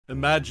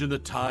Imagine a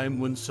time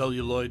when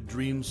celluloid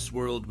dreams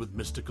swirled with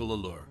mystical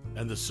allure,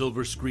 and the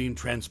silver screen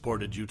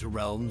transported you to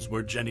realms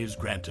where genies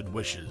granted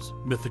wishes,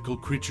 mythical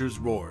creatures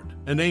roared,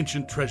 and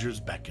ancient treasures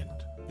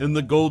beckoned. In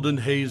the golden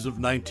haze of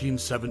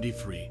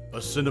 1973, a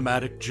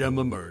cinematic gem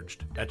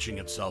emerged, etching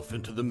itself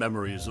into the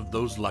memories of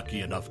those lucky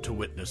enough to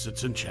witness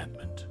its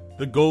enchantment.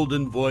 The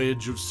Golden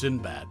Voyage of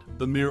Sinbad.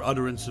 The mere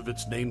utterance of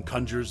its name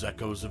conjures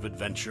echoes of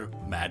adventure,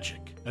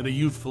 magic, and a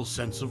youthful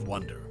sense of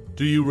wonder.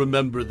 Do you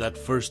remember that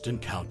first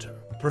encounter?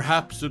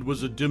 Perhaps it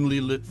was a dimly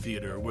lit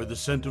theater where the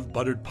scent of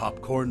buttered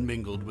popcorn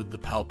mingled with the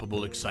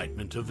palpable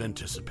excitement of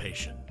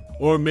anticipation.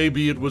 Or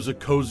maybe it was a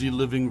cozy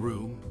living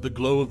room, the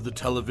glow of the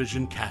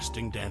television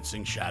casting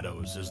dancing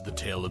shadows as the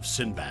tale of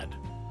Sinbad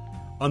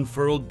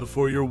unfurled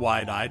before your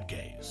wide-eyed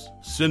gaze.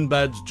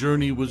 Sinbad's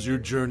journey was your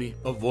journey,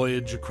 a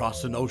voyage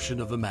across an ocean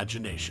of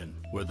imagination,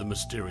 where the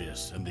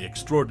mysterious and the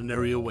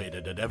extraordinary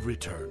awaited at every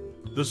turn.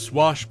 The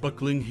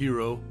swashbuckling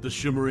hero, the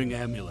shimmering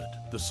amulet,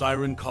 the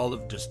siren call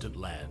of distant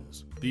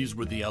lands. These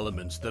were the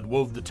elements that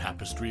wove the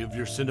tapestry of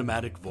your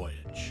cinematic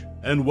voyage.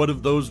 And what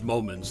of those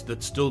moments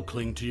that still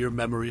cling to your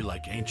memory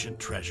like ancient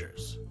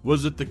treasures?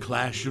 Was it the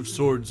clash of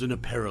swords in a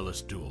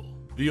perilous duel?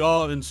 The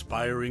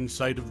awe-inspiring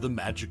sight of the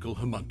magical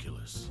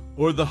homunculus?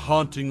 Or the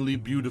hauntingly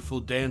beautiful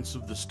dance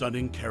of the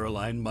stunning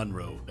Caroline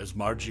Munro as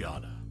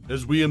Margiana?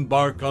 As we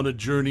embark on a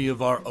journey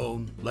of our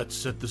own, let's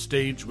set the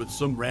stage with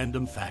some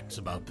random facts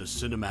about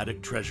this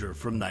cinematic treasure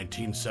from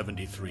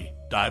 1973,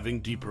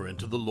 diving deeper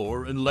into the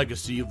lore and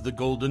legacy of the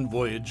Golden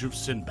Voyage of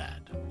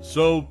Sinbad.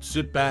 So,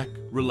 sit back,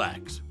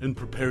 relax, and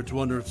prepare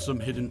to unearth some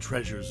hidden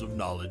treasures of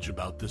knowledge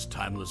about this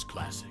timeless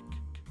classic.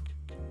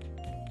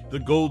 The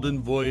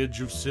Golden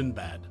Voyage of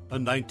Sinbad, a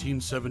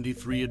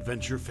 1973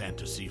 adventure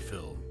fantasy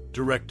film,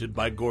 directed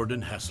by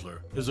Gordon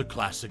Hessler, is a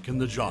classic in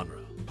the genre.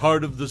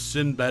 Part of the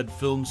Sinbad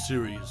film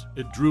series,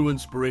 it drew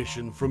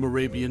inspiration from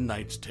Arabian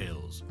Nights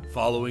tales,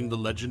 following the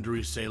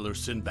legendary sailor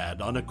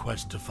Sinbad on a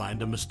quest to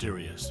find a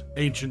mysterious,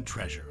 ancient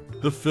treasure.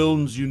 The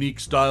film's unique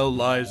style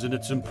lies in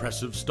its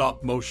impressive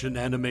stop-motion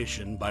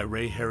animation by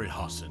Ray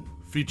Harryhausen,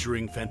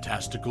 featuring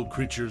fantastical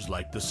creatures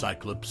like the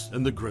Cyclops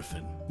and the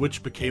Griffin,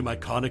 which became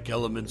iconic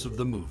elements of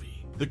the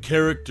movie. The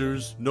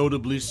characters,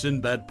 notably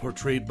Sinbad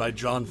portrayed by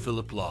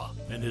Phillip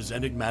and his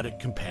enigmatic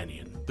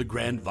companion, the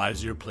Grand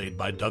Vizier played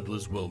by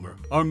Douglas Wilmer,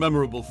 are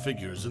memorable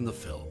figures in the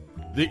film.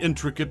 The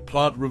intricate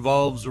plot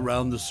revolves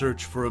around the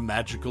search for a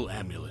magical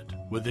amulet,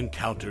 with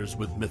encounters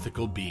with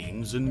mythical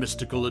beings and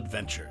mystical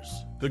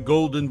adventures. The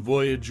Golden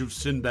Voyage of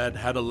Sinbad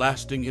had a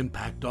lasting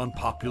impact on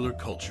popular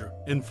culture,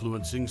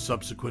 influencing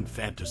subsequent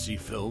fantasy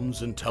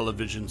films and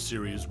television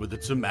series with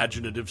its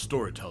imaginative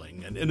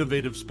storytelling and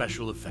innovative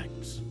special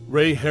effects.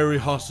 Ray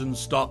Harryhausen's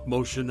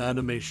stop-motion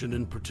animation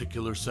in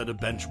particular set a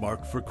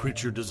benchmark for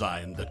creature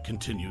design that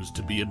continues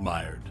to be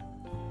admired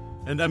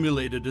and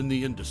emulated in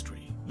the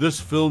industry. This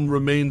film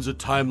remains a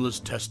timeless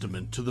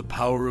testament to the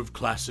power of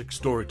classic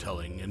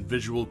storytelling and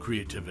visual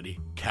creativity,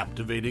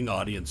 captivating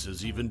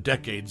audiences even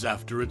decades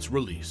after its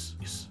release.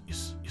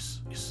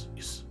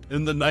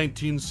 In the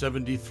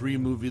 1973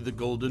 movie The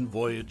Golden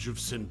Voyage of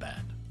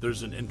Sinbad,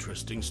 there's an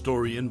interesting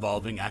story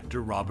involving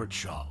actor Robert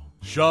Shaw.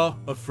 Shaw,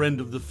 a friend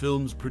of the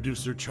film's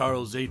producer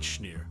Charles H.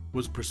 Schneer,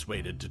 was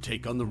persuaded to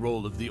take on the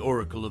role of the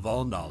Oracle of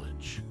All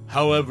Knowledge.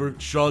 However,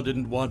 Shaw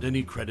didn't want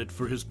any credit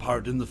for his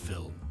part in the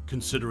film,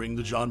 considering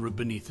the genre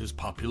beneath his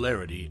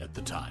popularity at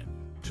the time.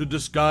 To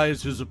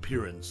disguise his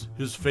appearance,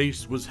 his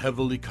face was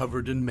heavily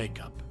covered in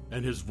makeup,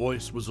 and his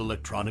voice was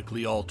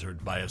electronically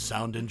altered by a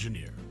sound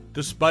engineer.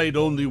 Despite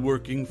only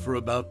working for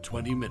about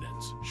 20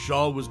 minutes,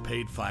 Shaw was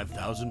paid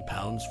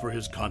 £5,000 for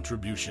his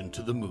contribution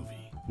to the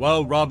movie.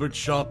 While Robert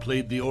Shaw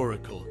played the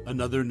Oracle,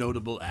 another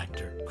notable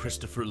actor,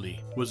 Christopher Lee,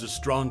 was a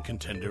strong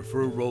contender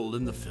for a role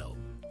in the film.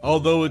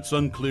 Although it's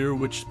unclear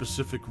which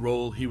specific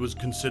role he was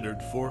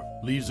considered for,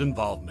 Lee's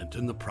involvement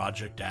in the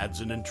project adds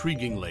an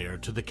intriguing layer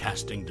to the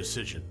casting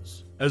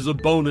decisions. As a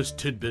bonus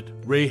tidbit,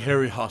 Ray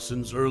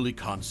Harryhausen's early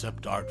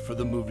concept art for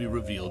the movie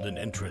revealed an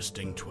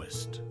interesting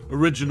twist.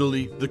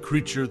 Originally, the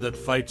creature that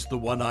fights the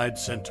one-eyed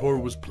centaur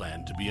was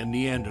planned to be a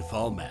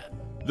Neanderthal man.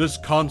 This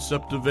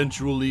concept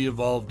eventually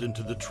evolved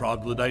into the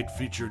troglodyte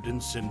featured in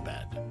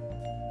Sinbad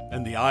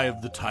and the Eye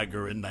of the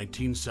Tiger in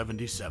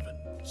 1977.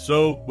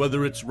 So,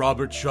 whether it's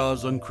Robert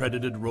Shaw's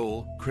uncredited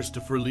role,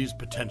 Christopher Lee's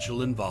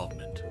potential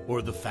involvement,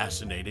 or the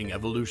fascinating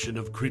evolution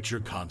of creature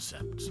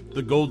concepts,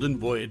 The Golden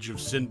Voyage of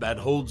Sinbad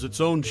holds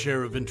its own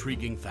share of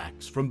intriguing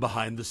facts from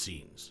behind the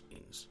scenes.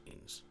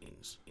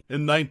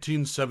 In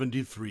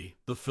 1973,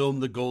 the film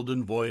The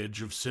Golden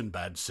Voyage of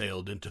Sinbad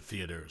sailed into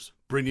theaters,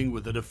 bringing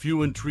with it a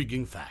few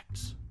intriguing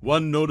facts.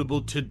 One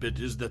notable tidbit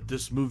is that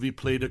this movie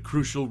played a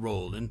crucial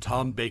role in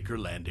Tom Baker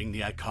landing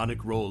the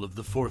iconic role of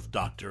the Fourth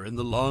Doctor in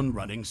the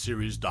long-running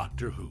series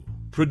Doctor Who.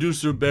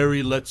 Producer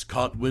Barry Letts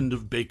caught wind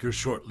of Baker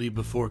shortly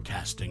before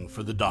casting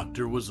for the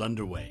Doctor was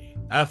underway.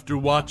 After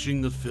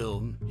watching the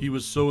film, he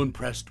was so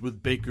impressed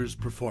with Baker's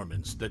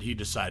performance that he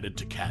decided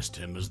to cast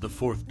him as the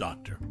Fourth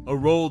Doctor, a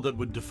role that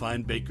would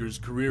define Baker's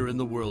career in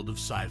the world of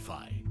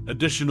sci-fi.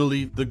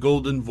 Additionally, The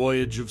Golden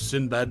Voyage of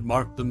Sinbad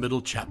marked the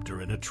middle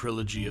chapter in a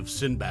trilogy of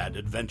Sinbad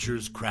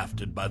adventures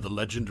crafted by the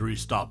legendary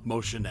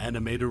stop-motion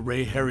animator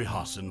Ray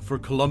Harryhausen for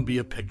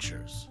Columbia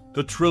Pictures.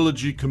 The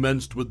trilogy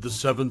commenced with the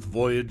seventh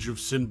voyage of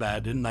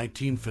Sinbad in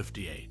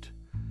 1958,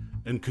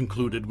 and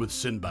concluded with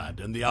Sinbad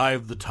and the Eye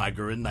of the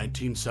Tiger in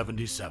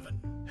 1977.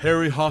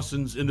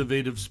 Harryhausen's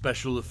innovative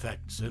special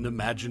effects and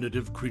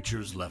imaginative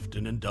creatures left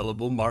an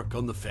indelible mark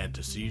on the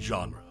fantasy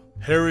genre.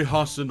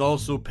 Harryhausen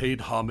also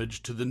paid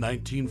homage to the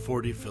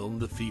 1940 film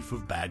The Thief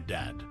of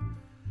Baghdad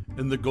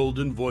and The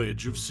Golden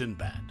Voyage of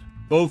Sinbad.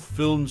 Both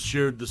films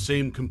shared the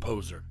same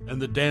composer,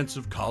 and the Dance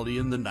of Kali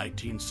in the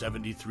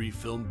 1973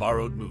 film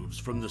borrowed moves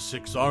from the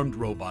six-armed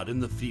robot in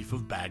The Thief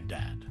of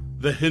Baghdad.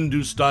 The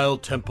Hindu-style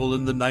temple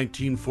in the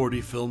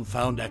 1940 film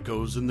found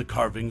echoes in the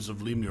carvings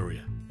of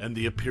Lemuria, and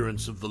the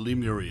appearance of the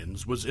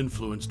Lemurians was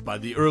influenced by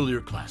the earlier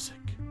classic.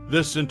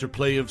 This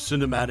interplay of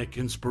cinematic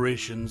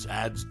inspirations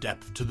adds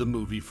depth to the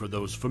movie for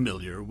those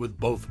familiar with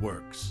both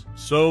works.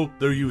 So,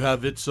 there you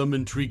have it, some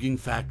intriguing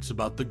facts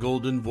about The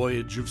Golden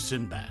Voyage of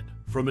Sinbad,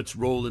 from its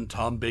role in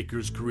Tom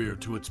Baker's career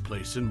to its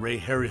place in Ray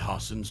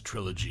Harryhausen's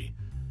trilogy,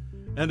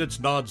 and its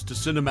nods to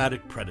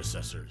cinematic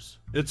predecessors.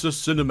 It's a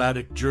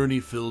cinematic journey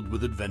filled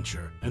with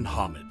adventure and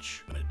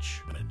homage.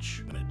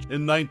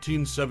 In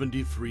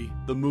 1973,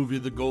 the movie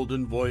The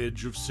Golden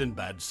Voyage of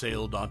Sinbad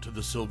sailed onto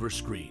the silver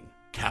screen,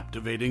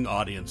 captivating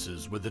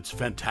audiences with its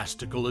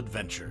fantastical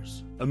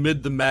adventures.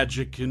 Amid the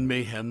magic and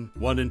mayhem,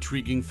 one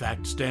intriguing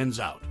fact stands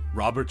out.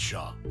 Robert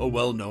Shaw, a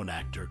well-known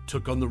actor,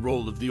 took on the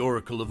role of the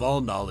Oracle of All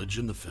Knowledge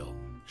in the film.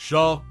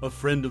 Shaw, a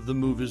friend of the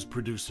movie's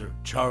producer,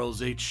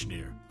 Charles H.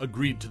 Schneer,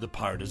 agreed to the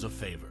part as a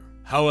favor.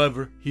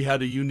 However, he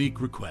had a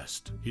unique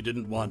request. He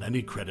didn't want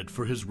any credit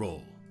for his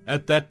role.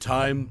 At that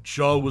time,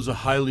 Shaw was a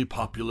highly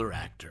popular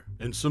actor,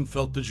 and some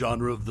felt the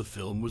genre of the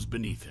film was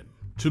beneath him.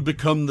 To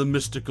become the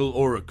mystical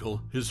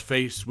oracle, his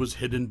face was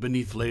hidden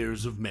beneath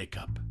layers of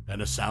makeup,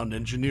 and a sound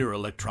engineer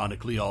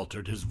electronically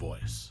altered his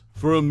voice.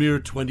 For a mere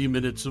 20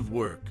 minutes of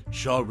work,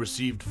 Shaw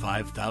received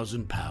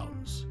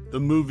 £5,000. The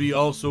movie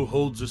also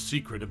holds a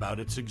secret about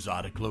its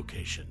exotic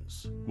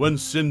locations. When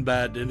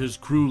Sinbad and his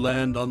crew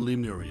land on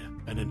Lemuria,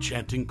 an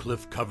enchanting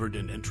cliff covered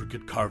in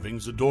intricate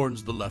carvings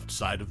adorns the left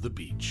side of the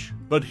beach.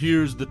 But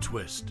here's the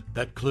twist: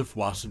 that cliff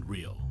wasn't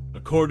real.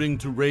 According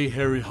to Ray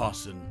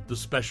Harryhausen, the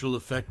special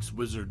effects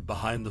wizard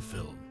behind the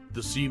film,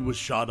 the scene was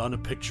shot on a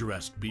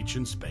picturesque beach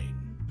in Spain.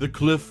 The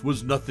cliff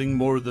was nothing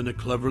more than a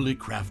cleverly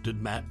crafted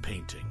matte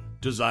painting,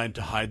 designed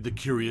to hide the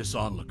curious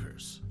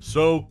onlookers.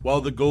 So, while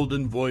The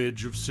Golden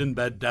Voyage of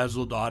Sinbad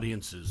dazzled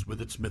audiences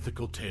with its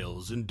mythical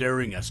tales and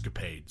daring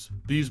escapades,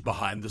 these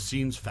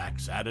behind-the-scenes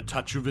facts add a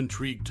touch of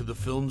intrigue to the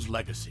film's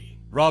legacy.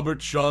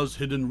 Robert Shaw's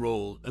hidden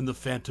role and the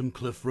Phantom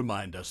Cliff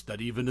remind us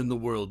that even in the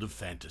world of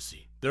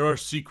fantasy, there are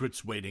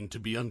secrets waiting to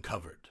be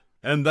uncovered.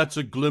 And that's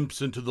a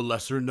glimpse into the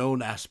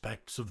lesser-known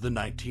aspects of the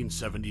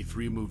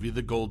 1973 movie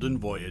The Golden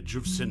Voyage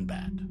of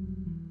Sinbad.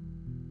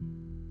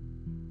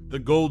 The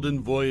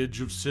Golden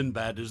Voyage of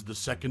Sinbad is the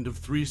second of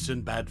 3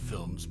 Sinbad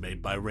films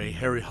made by Ray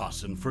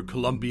Harryhausen for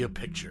Columbia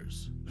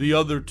Pictures. The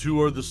other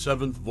 2 are The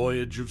Seventh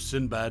Voyage of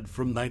Sinbad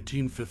from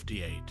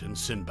 1958 and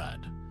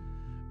Sinbad,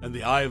 and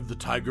The Eye of the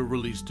Tiger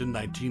released in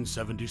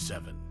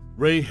 1977.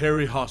 Ray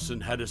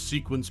Harryhausen had a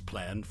sequence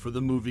planned for the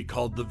movie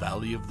called The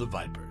Valley of the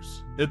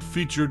Vipers. It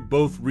featured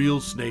both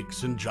real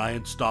snakes and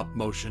giant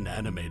stop-motion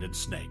animated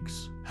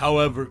snakes.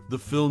 However, the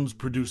film's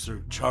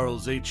producer,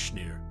 Charles H.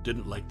 Schneer,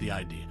 didn't like the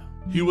idea.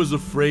 He was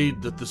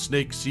afraid that the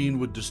snake scene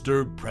would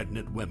disturb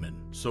pregnant women,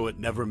 so it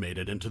never made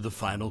it into the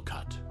final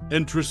cut.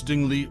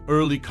 Interestingly,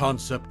 early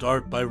concept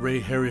art by Ray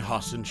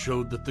Harryhausen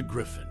showed that the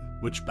griffin,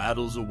 which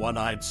battles a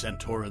one-eyed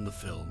centaur in the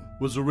film,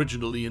 was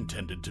originally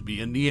intended to be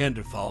a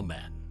Neanderthal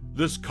man.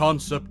 This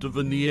concept of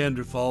a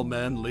Neanderthal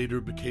man later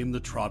became the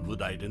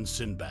troglodyte in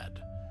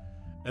Sinbad,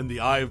 and The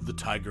Eye of the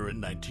Tiger in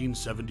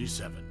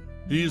 1977.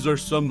 These are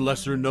some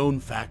lesser-known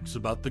facts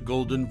about The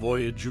Golden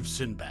Voyage of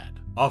Sinbad,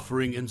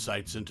 offering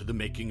insights into the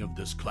making of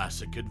this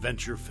classic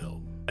adventure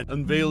film, and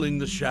unveiling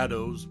the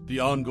shadows, the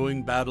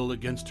ongoing battle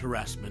against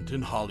harassment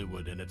in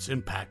Hollywood and its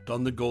impact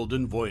on The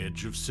Golden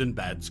Voyage of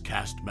Sinbad's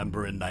cast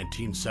member in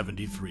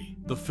 1973.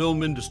 The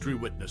film industry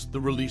witnessed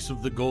the release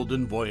of The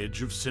Golden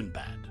Voyage of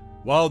Sinbad.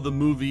 While the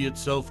movie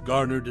itself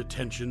garnered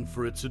attention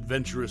for its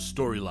adventurous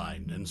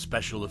storyline and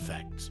special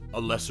effects,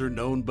 a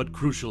lesser-known but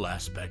crucial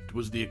aspect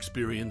was the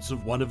experience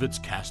of one of its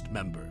cast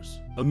members.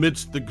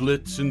 Amidst the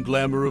glitz and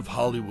glamour of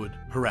Hollywood,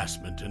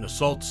 harassment and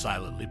assault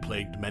silently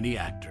plagued many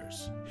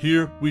actors.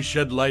 Here, we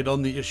shed light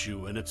on the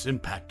issue and its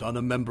impact on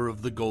a member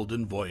of The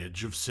Golden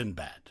Voyage of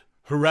Sinbad.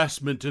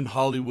 Harassment in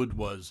Hollywood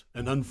was,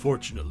 and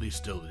unfortunately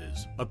still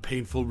is, a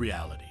painful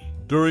reality.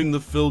 During the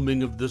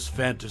filming of this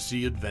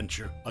fantasy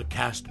adventure, a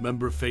cast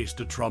member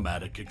faced a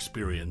traumatic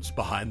experience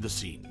behind the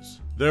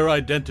scenes. Their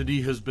identity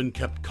has been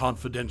kept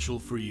confidential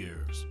for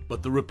years,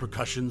 but the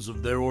repercussions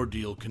of their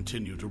ordeal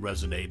continue to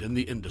resonate in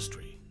the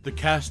industry. The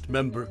cast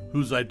member,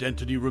 whose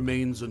identity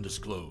remains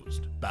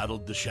undisclosed,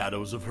 battled the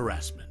shadows of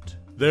harassment.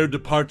 Their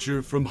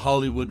departure from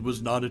Hollywood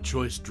was not a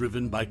choice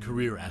driven by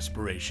career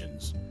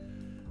aspirations,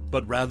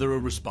 but rather a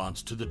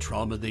response to the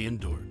trauma they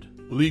endured.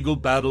 Legal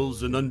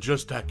battles and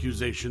unjust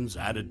accusations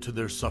added to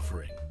their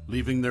suffering,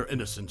 leaving their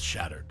innocence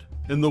shattered.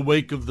 In the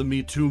wake of the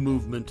Me Too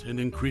movement and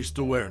increased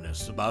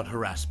awareness about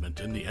harassment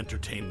in the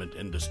entertainment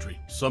industry,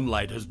 some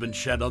light has been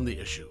shed on the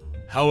issue.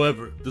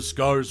 However, the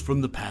scars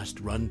from the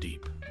past run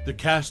deep. The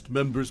cast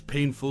members'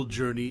 painful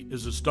journey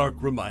is a stark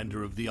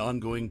reminder of the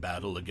ongoing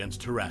battle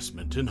against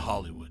harassment in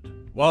Hollywood.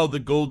 While The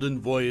Golden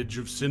Voyage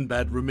of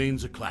Sinbad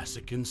remains a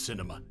classic in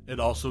cinema, it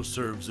also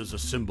serves as a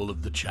symbol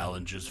of the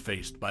challenges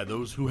faced by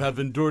those who have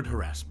endured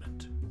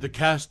harassment. The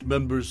cast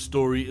member's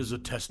story is a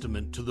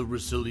testament to the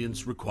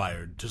resilience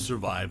required to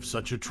survive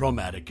such a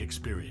traumatic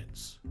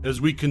experience.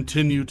 As we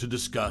continue to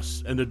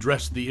discuss and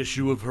address the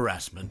issue of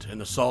harassment and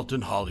assault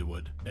in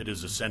Hollywood, it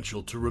is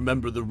essential to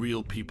remember the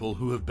real people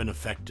who have been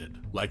affected,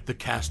 like the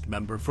cast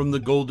member from The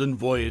Golden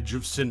Voyage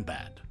of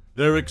Sinbad.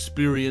 Their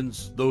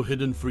experience, though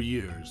hidden for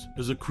years,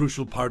 is a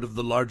crucial part of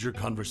the larger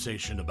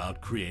conversation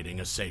about creating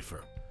a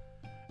safer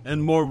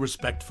and more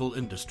respectful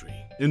industry.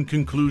 In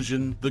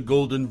conclusion, The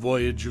Golden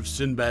Voyage of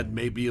Sinbad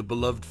may be a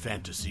beloved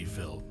fantasy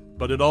film,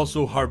 but it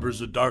also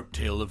harbors a dark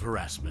tale of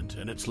harassment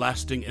and its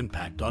lasting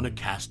impact on a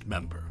cast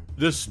member.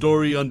 This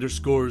story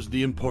underscores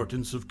the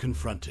importance of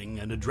confronting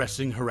and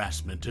addressing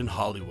harassment in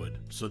Hollywood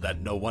so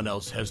that no one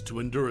else has to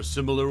endure a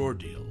similar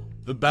ordeal.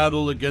 The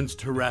battle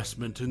against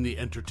harassment in the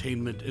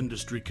entertainment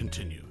industry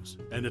continues,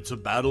 and it's a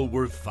battle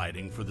worth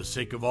fighting for the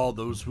sake of all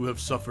those who have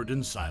suffered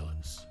in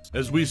silence.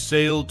 As we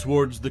sail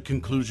towards the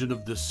conclusion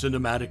of this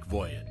cinematic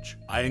voyage,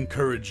 I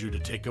encourage you to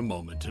take a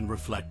moment and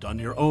reflect on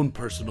your own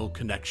personal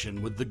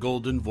connection with the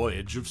Golden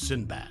Voyage of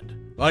Sinbad.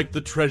 Like the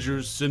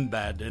treasures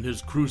Sinbad and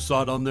his crew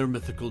sought on their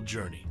mythical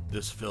journey,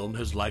 this film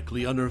has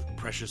likely unearthed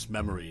precious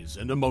memories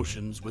and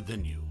emotions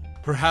within you.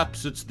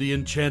 Perhaps it's the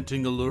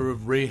enchanting allure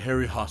of Ray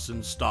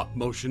Harryhausen's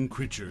stop-motion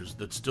creatures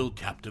that still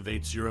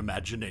captivates your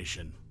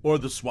imagination, or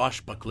the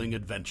swashbuckling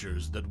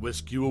adventures that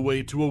whisk you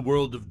away to a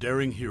world of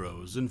daring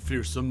heroes and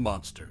fearsome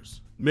monsters.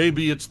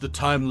 Maybe it's the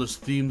timeless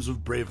themes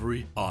of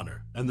bravery,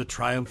 honor, and the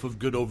triumph of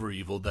good over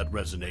evil that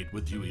resonate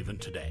with you even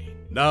today.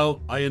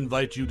 Now, I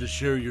invite you to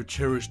share your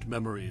cherished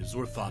memories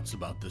or thoughts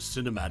about this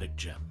cinematic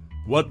gem.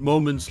 What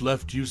moments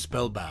left you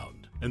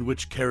spellbound, and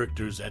which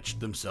characters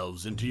etched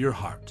themselves into your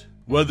heart?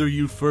 Whether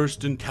you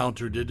first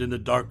encountered it in a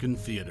darkened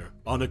theater,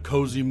 on a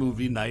cozy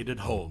movie night at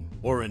home,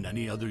 or in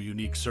any other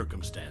unique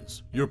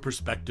circumstance, your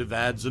perspective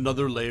adds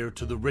another layer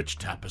to the rich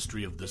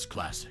tapestry of this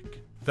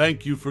classic.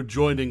 Thank you for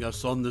joining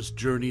us on this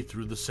journey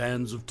through the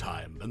sands of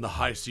time and the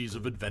high seas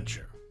of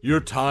adventure. Your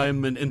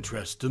time and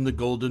interest in the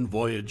Golden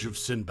Voyage of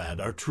Sinbad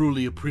are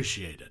truly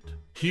appreciated.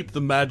 Keep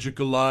the magic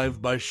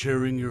alive by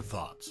sharing your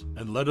thoughts,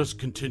 and let us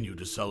continue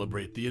to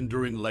celebrate the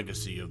enduring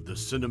legacy of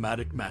this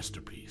cinematic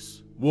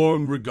masterpiece.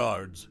 Warm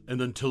regards, and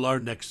until our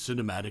next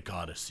cinematic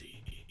odyssey.